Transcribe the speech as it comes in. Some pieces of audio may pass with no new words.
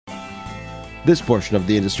This portion of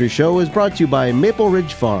the Industry Show is brought to you by Maple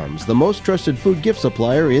Ridge Farms, the most trusted food gift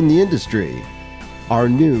supplier in the industry. Our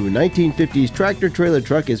new 1950s tractor-trailer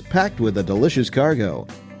truck is packed with a delicious cargo: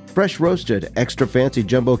 fresh roasted, extra fancy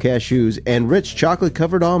jumbo cashews, and rich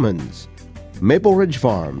chocolate-covered almonds. Maple Ridge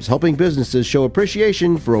Farms, helping businesses show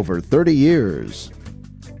appreciation for over 30 years.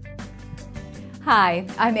 Hi,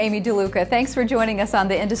 I'm Amy DeLuca. Thanks for joining us on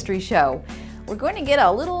the Industry Show. We're going to get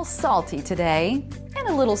a little salty today and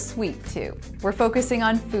a little sweet too. We're focusing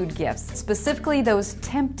on food gifts, specifically those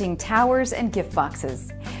tempting towers and gift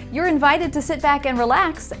boxes. You're invited to sit back and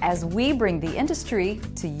relax as we bring the industry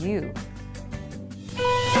to you.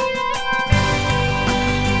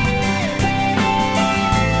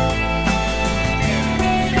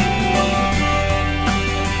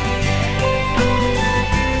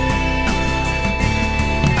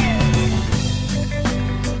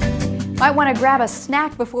 Might want to grab a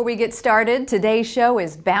snack before we get started. Today's show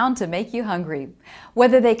is bound to make you hungry.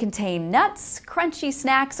 Whether they contain nuts, crunchy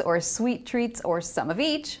snacks, or sweet treats, or some of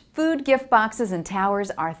each, food gift boxes and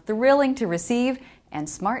towers are thrilling to receive and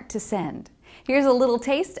smart to send. Here's a little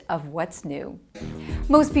taste of what's new.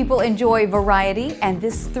 Most people enjoy variety, and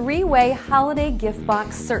this three-way holiday gift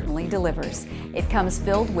box certainly delivers. It comes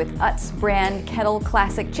filled with Utz brand Kettle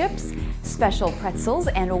Classic chips, special pretzels,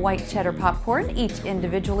 and white cheddar popcorn, each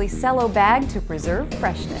individually cello bagged to preserve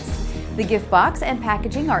freshness. The gift box and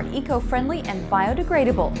packaging are eco-friendly and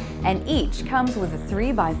biodegradable, and each comes with a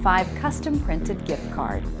 3x5 custom printed gift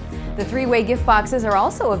card. The three-way gift boxes are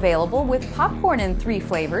also available with popcorn in 3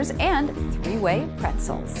 flavors and three-way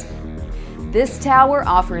pretzels. This tower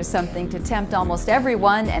offers something to tempt almost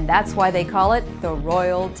everyone, and that's why they call it the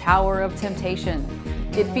Royal Tower of Temptation.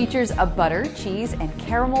 It features a butter, cheese, and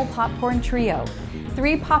caramel popcorn trio,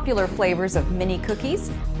 3 popular flavors of mini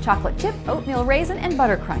cookies, chocolate chip, oatmeal raisin, and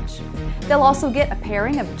butter crunch. They'll also get a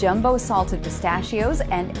pairing of jumbo salted pistachios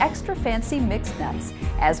and extra fancy mixed nuts,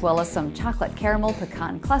 as well as some chocolate caramel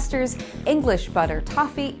pecan clusters, English butter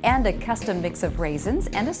toffee, and a custom mix of raisins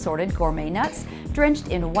and assorted gourmet nuts drenched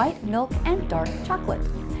in white milk and dark chocolate.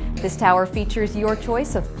 This tower features your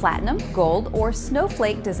choice of platinum, gold, or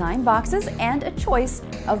snowflake design boxes and a choice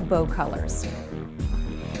of bow colors.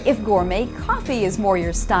 If gourmet coffee is more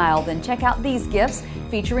your style, then check out these gifts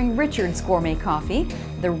featuring Richard's Gourmet Coffee.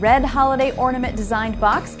 The red holiday ornament designed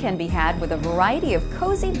box can be had with a variety of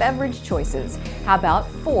cozy beverage choices. How about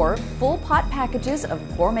 4 full pot packages of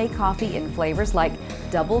gourmet coffee in flavors like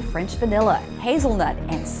double French vanilla, hazelnut,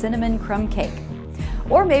 and cinnamon crumb cake?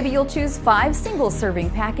 Or maybe you'll choose 5 single serving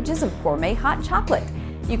packages of gourmet hot chocolate.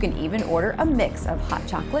 You can even order a mix of hot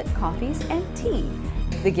chocolate, coffees, and tea.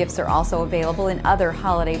 The gifts are also available in other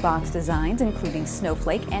holiday box designs, including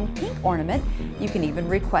snowflake and pink ornament. You can even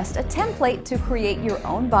request a template to create your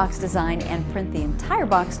own box design and print the entire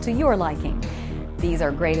box to your liking. These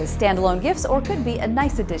are great as standalone gifts or could be a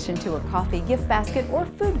nice addition to a coffee gift basket or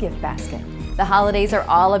food gift basket. The holidays are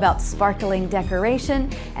all about sparkling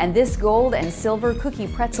decoration, and this gold and silver cookie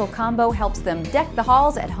pretzel combo helps them deck the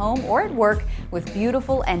halls at home or at work with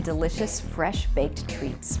beautiful and delicious fresh baked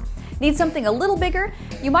treats. Need something a little bigger?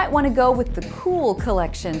 You might want to go with the Cool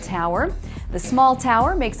Collection Tower. The small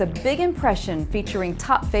tower makes a big impression, featuring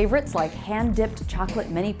top favorites like hand-dipped chocolate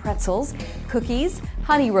mini pretzels, cookies,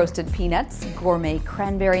 honey roasted peanuts, gourmet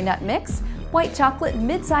cranberry nut mix, white chocolate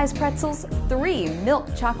mid-size pretzels, 3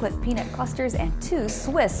 milk chocolate peanut clusters, and 2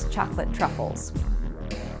 Swiss chocolate truffles.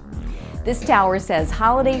 This tower says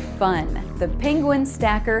holiday fun. The Penguin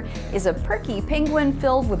Stacker is a perky penguin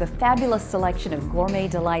filled with a fabulous selection of gourmet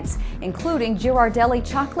delights, including Girardelli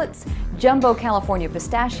chocolates, jumbo California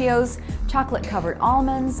pistachios, chocolate-covered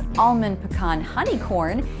almonds, almond pecan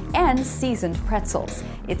honeycorn, and seasoned pretzels.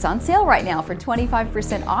 It's on sale right now for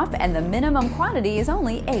 25% off, and the minimum quantity is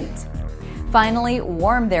only 8. Finally,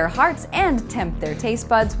 warm their hearts and tempt their taste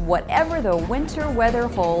buds, whatever the winter weather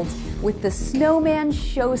holds, with the Snowman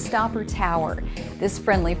Showstopper Tower. This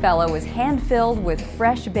friendly fellow is hand-filled with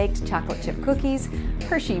fresh baked chocolate chip cookies,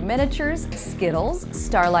 Hershey miniatures, Skittles,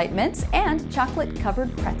 Starlight mints, and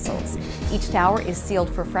chocolate-covered pretzels. Each tower is sealed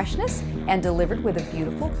for freshness and delivered with a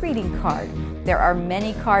beautiful greeting card. There are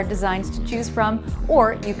many card designs to choose from,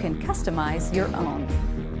 or you can customize your own.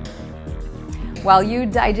 While you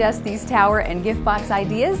digest these tower and gift box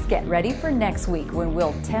ideas, get ready for next week when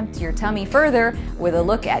we'll tempt your tummy further with a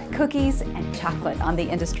look at cookies and chocolate on the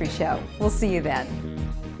Industry Show. We'll see you then.